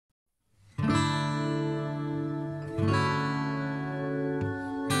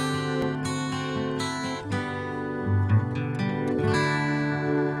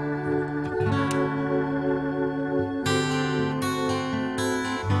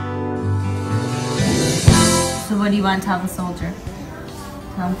what do you want to tell the soldier?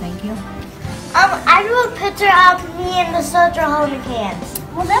 Tell him thank you. I drew a picture of me and the soldier holding hands.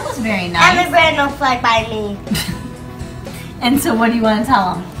 Well, that was very nice. And the random flag by me. And so what do you want to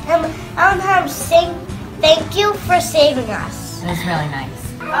tell him? I want him to say thank you for saving us. That's really nice.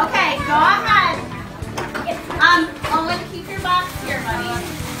 Okay, go ahead. Owen, keep your box here, buddy.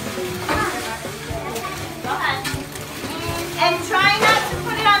 Go ahead. And try not to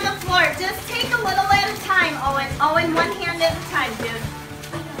put it on the floor. Just take a little at a time, Owen. Owen, one hand at a time, dude.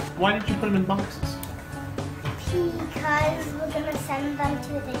 Why did you put them in boxes? Because we're going to send them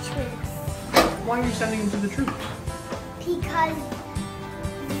to the troops. Why are you sending them to the troops? Because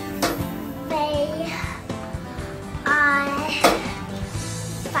they are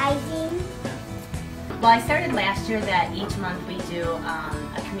fighting. Well, I started last year that each month we do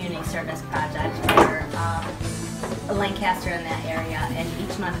a community service project for Lancaster in that area, and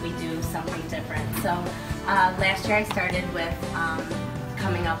each month we do something different. So last year I started with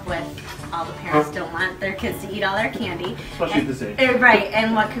coming up with all the parents don't want their kids to eat all their candy. Especially at this age. Right,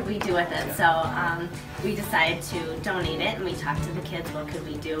 and what could we do with it? So we decided to donate it, and we talked to the kids, what could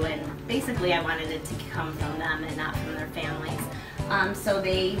we do, and basically I wanted it to come from them and not from their families. So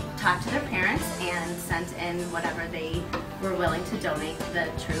they talked to their parents and sent in whatever they were willing to donate to the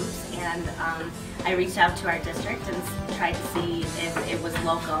troops, and I reached out to our district and tried to see if it was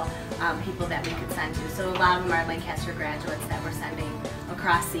local people that we could send to. So a lot of them are Lancaster graduates that we're sending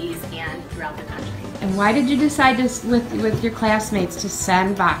across seas and throughout the country. And why did you decide to, with your classmates, to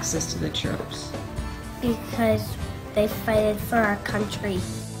send boxes to the troops? Because they fighted for our country.